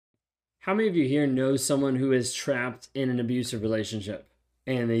How many of you here know someone who is trapped in an abusive relationship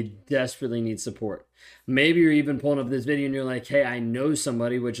and they desperately need support? Maybe you're even pulling up this video and you're like, hey, I know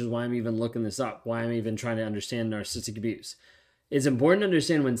somebody, which is why I'm even looking this up, why I'm even trying to understand narcissistic abuse. It's important to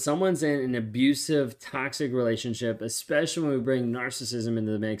understand when someone's in an abusive, toxic relationship, especially when we bring narcissism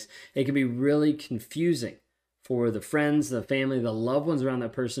into the mix, it can be really confusing for the friends, the family, the loved ones around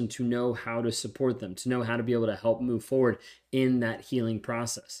that person to know how to support them, to know how to be able to help move forward in that healing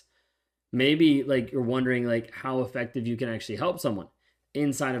process. Maybe like you're wondering like how effective you can actually help someone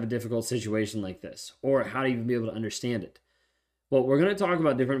inside of a difficult situation like this, or how to even be able to understand it. Well, we're going to talk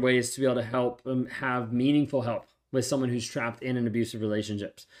about different ways to be able to help have meaningful help with someone who's trapped in an abusive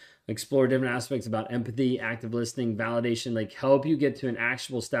relationships. Explore different aspects about empathy, active listening, validation, like help you get to an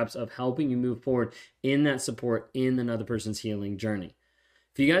actual steps of helping you move forward in that support in another person's healing journey.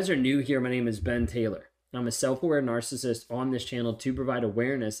 If you guys are new here, my name is Ben Taylor. I'm a self-aware narcissist on this channel to provide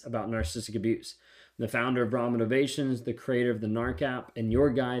awareness about narcissistic abuse. I'm the founder of Raw Motivations, the creator of the NARC app, and your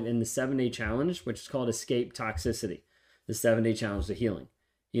guide in the 7-Day Challenge, which is called Escape Toxicity, the 7-Day Challenge to Healing.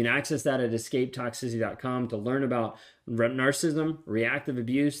 You can access that at escapetoxicity.com to learn about narcissism, reactive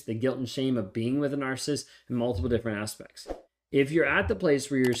abuse, the guilt and shame of being with a narcissist, and multiple different aspects. If you're at the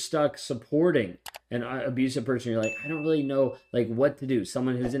place where you're stuck supporting an abusive person, you're like, I don't really know like what to do.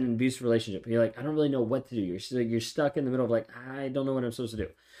 Someone who's in an abusive relationship, you're like, I don't really know what to do. You're stuck in the middle of like, I don't know what I'm supposed to do.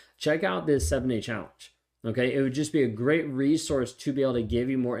 Check out this 7-Day Challenge. Okay, it would just be a great resource to be able to give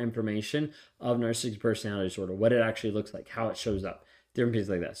you more information of narcissistic personality disorder, what it actually looks like, how it shows up, different pieces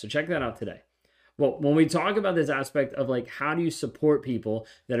like that. So check that out today. Well, when we talk about this aspect of like, how do you support people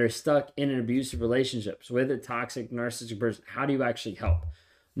that are stuck in an abusive relationships with a toxic narcissistic person? How do you actually help?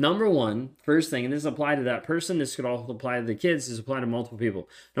 Number one, first thing, and this applies to that person, this could also apply to the kids, this apply to multiple people.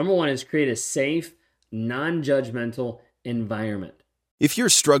 Number one is create a safe, non-judgmental environment. If you're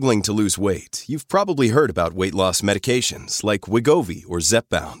struggling to lose weight, you've probably heard about weight loss medications like Wegovy or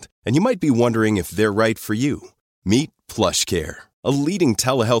Zepbound, and you might be wondering if they're right for you. Meet PlushCare, a leading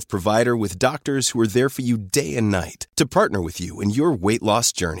telehealth provider with doctors who are there for you day and night to partner with you in your weight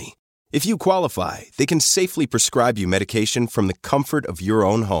loss journey. If you qualify, they can safely prescribe you medication from the comfort of your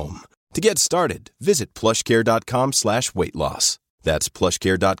own home. To get started, visit plushcare.com/weightloss. That's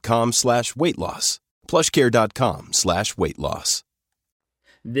plushcare.com/weightloss. plushcare.com/weightloss.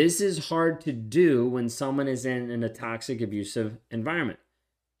 This is hard to do when someone is in a toxic, abusive environment.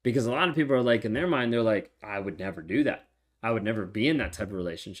 Because a lot of people are like, in their mind, they're like, I would never do that. I would never be in that type of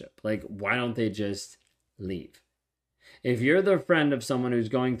relationship. Like, why don't they just leave? If you're the friend of someone who's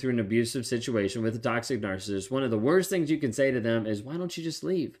going through an abusive situation with a toxic narcissist, one of the worst things you can say to them is, why don't you just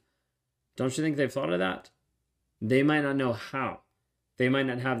leave? Don't you think they've thought of that? They might not know how. They might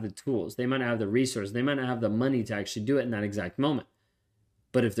not have the tools. They might not have the resources. They might not have the money to actually do it in that exact moment.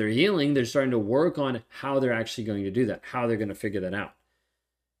 But if they're healing, they're starting to work on how they're actually going to do that, how they're going to figure that out.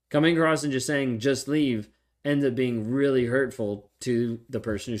 Coming across and just saying, just leave, ends up being really hurtful to the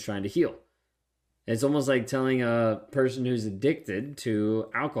person who's trying to heal. It's almost like telling a person who's addicted to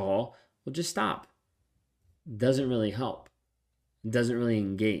alcohol, well, just stop. Doesn't really help. Doesn't really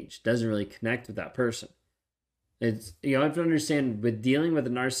engage. Doesn't really connect with that person. It's, you have to understand, with dealing with a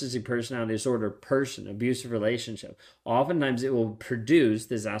narcissistic personality disorder person, abusive relationship, oftentimes it will produce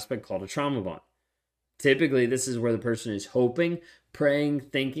this aspect called a trauma bond. Typically, this is where the person is hoping, praying,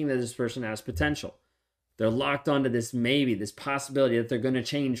 thinking that this person has potential. They're locked onto this maybe, this possibility that they're going to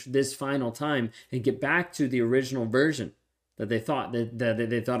change this final time and get back to the original version that they thought that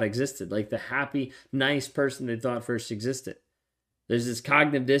they thought existed, like the happy, nice person they thought first existed. There's this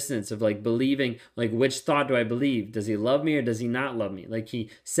cognitive dissonance of like believing, like which thought do I believe? Does he love me or does he not love me? Like he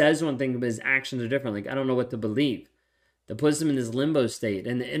says one thing, but his actions are different. Like I don't know what to believe. That puts him in this limbo state,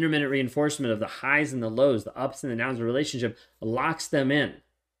 and the intermittent reinforcement of the highs and the lows, the ups and the downs of the relationship locks them in.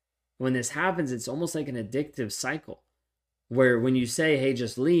 When this happens, it's almost like an addictive cycle where when you say, hey,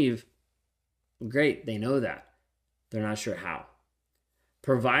 just leave, great, they know that. They're not sure how.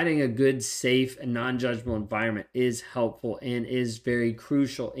 Providing a good, safe, and non-judgmental environment is helpful and is very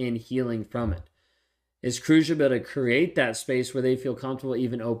crucial in healing from it. It's crucial to be able to create that space where they feel comfortable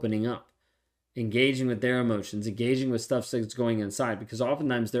even opening up, engaging with their emotions, engaging with stuff that's going inside, because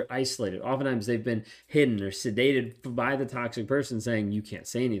oftentimes they're isolated. Oftentimes they've been hidden or sedated by the toxic person saying, you can't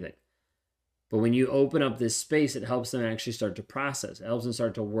say anything. But when you open up this space, it helps them actually start to process. It helps them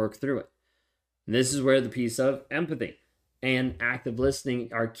start to work through it. And this is where the piece of empathy and active listening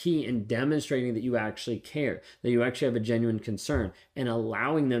are key in demonstrating that you actually care, that you actually have a genuine concern, and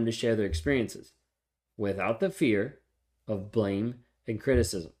allowing them to share their experiences without the fear of blame and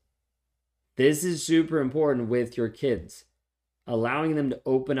criticism. This is super important with your kids. allowing them to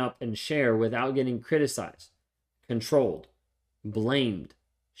open up and share without getting criticized, controlled, blamed,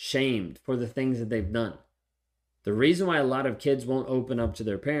 shamed for the things that they've done. The reason why a lot of kids won't open up to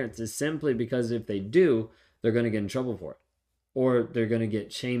their parents is simply because if they do, they're going to get in trouble for it, or they're going to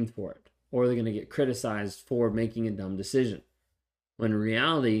get shamed for it, or they're going to get criticized for making a dumb decision. When in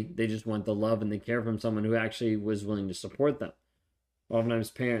reality, they just want the love and the care from someone who actually was willing to support them.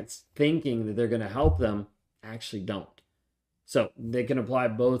 Oftentimes parents thinking that they're going to help them actually don't. So they can apply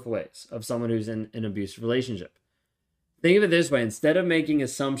both ways of someone who's in an abusive relationship. Think of it this way. Instead of making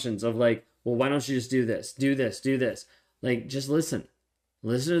assumptions of like, well, why don't you just do this, do this, do this? Like, just listen.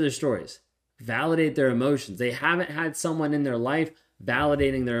 Listen to their stories. Validate their emotions. They haven't had someone in their life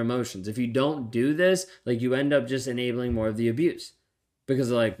validating their emotions. If you don't do this, like, you end up just enabling more of the abuse. Because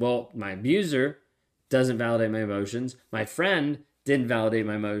they're like, well, my abuser doesn't validate my emotions. My friend didn't validate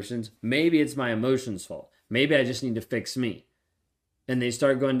my emotions. Maybe it's my emotions' fault. Maybe I just need to fix me. And they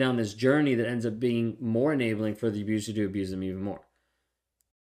start going down this journey that ends up being more enabling for the abuser to abuse them even more.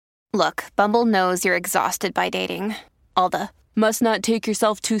 Look, Bumble knows you're exhausted by dating. All the, must not take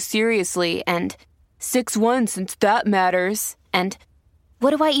yourself too seriously, and 6'1" since that matters. And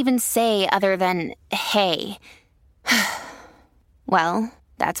what do I even say other than, hey? Well,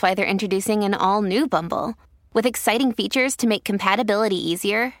 that's why they're introducing an all-new Bumble, with exciting features to make compatibility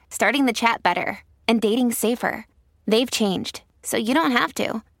easier, starting the chat better, and dating safer. They've changed, so you don't have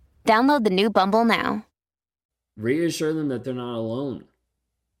to. Download the new Bumble now. Reassure them that they're not alone.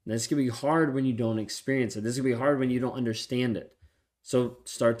 This can be hard when you don't experience it. This can be hard when you don't understand it. So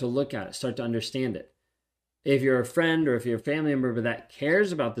start to look at it, start to understand it. If you're a friend or if you're a family member that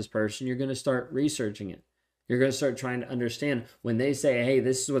cares about this person, you're going to start researching it. You're going to start trying to understand when they say, hey,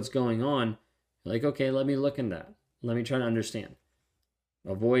 this is what's going on. You're like, okay, let me look into that. Let me try to understand.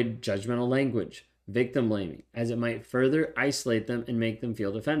 Avoid judgmental language, victim blaming, as it might further isolate them and make them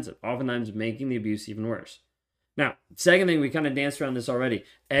feel defensive, oftentimes making the abuse even worse. Now, second thing, we kind of danced around this already.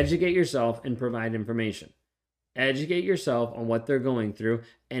 Educate yourself and provide information. Educate yourself on what they're going through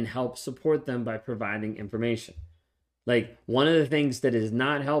and help support them by providing information. Like, one of the things that is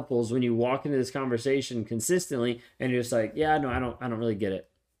not helpful is when you walk into this conversation consistently and you're just like, yeah, no, I don't really get it.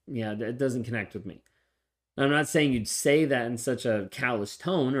 Yeah, it doesn't connect with me. Now, I'm not saying you'd say that in such a callous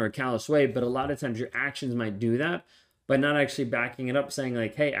tone or a callous way, but a lot of times your actions might do that, but not actually backing it up, saying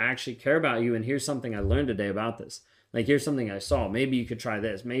like, hey, I actually care about you, and here's something I learned today about this. Like, here's something I saw. Maybe you could try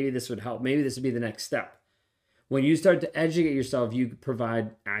this. Maybe this would help. Maybe this would be the next step. When you start to educate yourself, you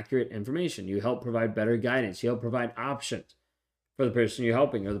provide accurate information. You help provide better guidance. You help provide options for the person you're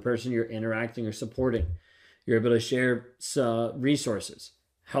helping or the person you're interacting or supporting. You're able to share resources,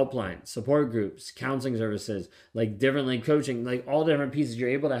 helplines, support groups, counseling services, like different like coaching, like all different pieces. You're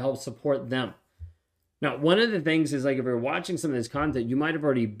able to help support them. Now, one of the things is, like, if you're watching some of this content, you might have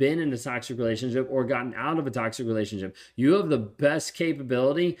already been in a toxic relationship or gotten out of a toxic relationship. You have the best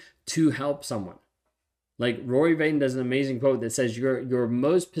capability to help someone. Like, Rory Vaden does an amazing quote that says, you're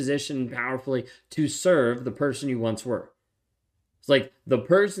most positioned powerfully to serve the person you once were. It's like the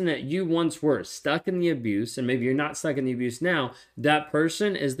person that you once were, stuck in the abuse, and maybe you're not stuck in the abuse now, that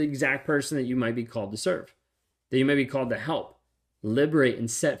person is the exact person that you might be called to serve, that you might be called to help liberate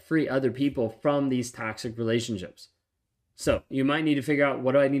and set free other people from these toxic relationships. So you might need to figure out,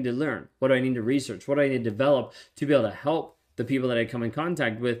 what do I need to learn? What do I need to research? What do I need to develop to be able to help the people that I come in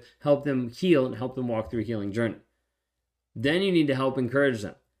contact with, help them heal and help them walk through a healing journey? Then you need to help encourage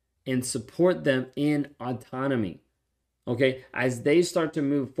them and support them in autonomy. Okay, as they start to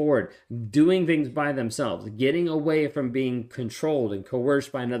move forward, doing things by themselves, getting away from being controlled and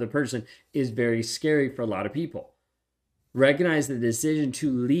coerced by another person is very scary for a lot of people. Recognize the decision to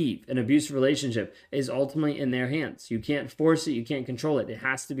leave an abusive relationship is ultimately in their hands. You can't force it. You can't control it. It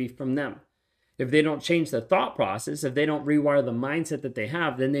has to be from them. If they don't change the thought process, if they don't rewire the mindset that they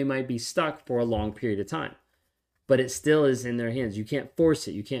have, then they might be stuck for a long period of time. But it still is in their hands. You can't force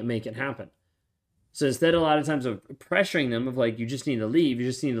it. You can't make it happen. So instead, a lot of times of pressuring them of like, you just need to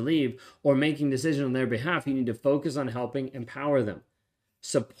leave, or making decisions on their behalf, you need to focus on helping empower them,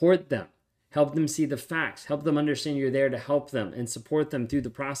 support them. Help them see the facts. Help them understand you're there to help them and support them through the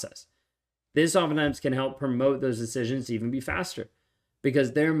process. This oftentimes can help promote those decisions to even be faster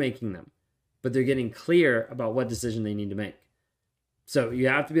because they're making them, but they're getting clear about what decision they need to make. So you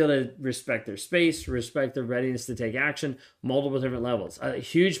have to be able to respect their space, respect their readiness to take action, multiple different levels. A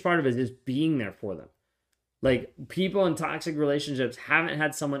huge part of it is being there for them. Like, people in toxic relationships haven't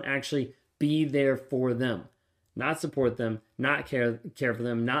had someone actually be there for them. Not support them, not care for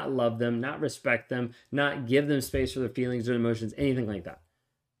them, not love them, not respect them, not give them space for their feelings or emotions, anything like that.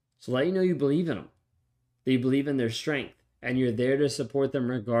 So let you know you believe in them, that you believe in their strength, and you're there to support them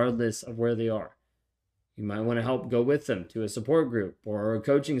regardless of where they are. You might want to help go with them to a support group or a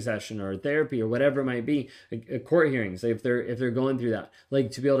coaching session or a therapy or whatever it might be, a court hearings, if they're going through that,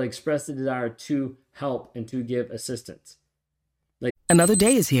 like to be able to express the desire to help and to give assistance. Another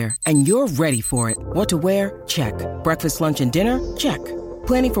day is here, and you're ready for it. What to wear? Check. Breakfast, lunch, and dinner? Check.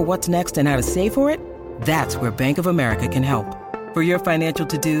 Planning for what's next and how to save for it? That's where Bank of America can help. For your financial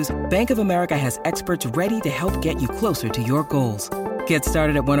to-dos, Bank of America has experts ready to help get you closer to your goals. Get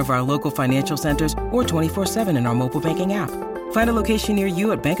started at one of our local financial centers or 24/7 in our mobile banking app. Find a location near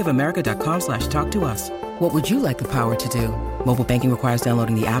you at bankofamerica.com/talktous. What would you like the power to do? Mobile banking requires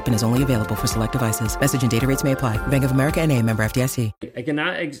downloading the app and is only available for select devices. Message and data rates may apply. Bank of America N.A., member FDIC. I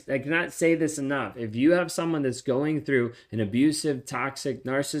cannot say this enough. If you have someone that's going through an abusive, toxic,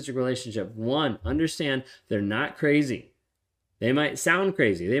 narcissistic relationship, one, understand they're not crazy. They might sound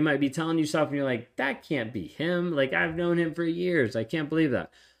crazy. They might be telling you stuff and you're like, that can't be him. Like, I've known him for years. I can't believe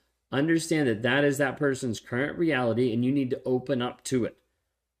that. Understand that that is that person's current reality and you need to open up to it.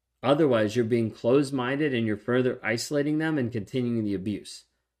 Otherwise, you're being closed-minded and you're further isolating them and continuing the abuse.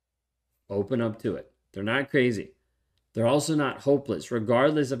 Open up to it. They're not crazy. They're also not hopeless.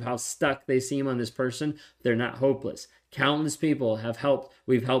 Regardless of how stuck they seem on this person, they're not hopeless. Countless people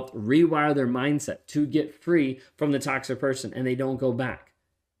we've helped rewire their mindset to get free from the toxic person and they don't go back.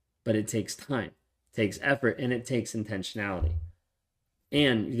 But it takes time, it takes effort, and it takes intentionality.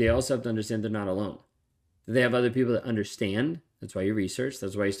 And they also have to understand they're not alone. They have other people that understand. That's why you research.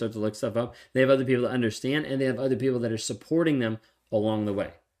 That's why you start to look stuff up. They have other people that understand, and they have other people that are supporting them along the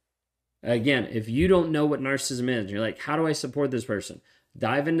way. Again, if you don't know what narcissism is, and you're like, how do I support this person?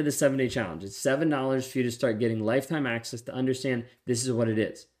 Dive into the 7-day challenge. It's $7 for you to start getting lifetime access to understand this is what it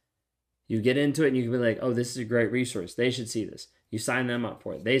is. You get into it and you can be like, oh, this is a great resource. They should see this. You sign them up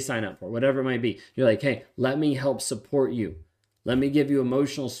for it. They sign up for it, whatever it might be. You're like, hey, let me help support you. Let me give you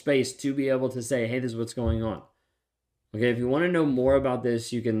emotional space to be able to say, hey, this is what's going on. Okay, if you want to know more about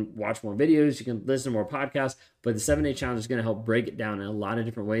this, you can watch more videos, you can listen to more podcasts, but the 7-day challenge is going to help break it down in a lot of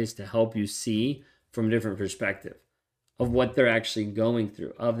different ways to help you see from a different perspective of what they're actually going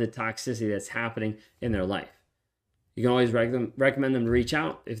through, of the toxicity that's happening in their life. You can always recommend them to reach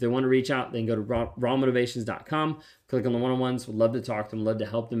out. If they want to reach out, then go to rawmotivations.com, click on the one-on-ones. We'd love to talk to them, love to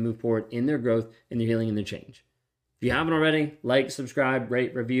help them move forward in their growth, in their healing, and their change. If you haven't already, like, subscribe,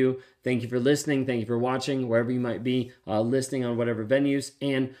 rate, review. Thank you for listening. Thank you for watching, wherever you might be listening on whatever venues.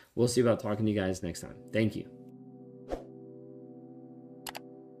 And we'll see about talking to you guys next time. Thank you.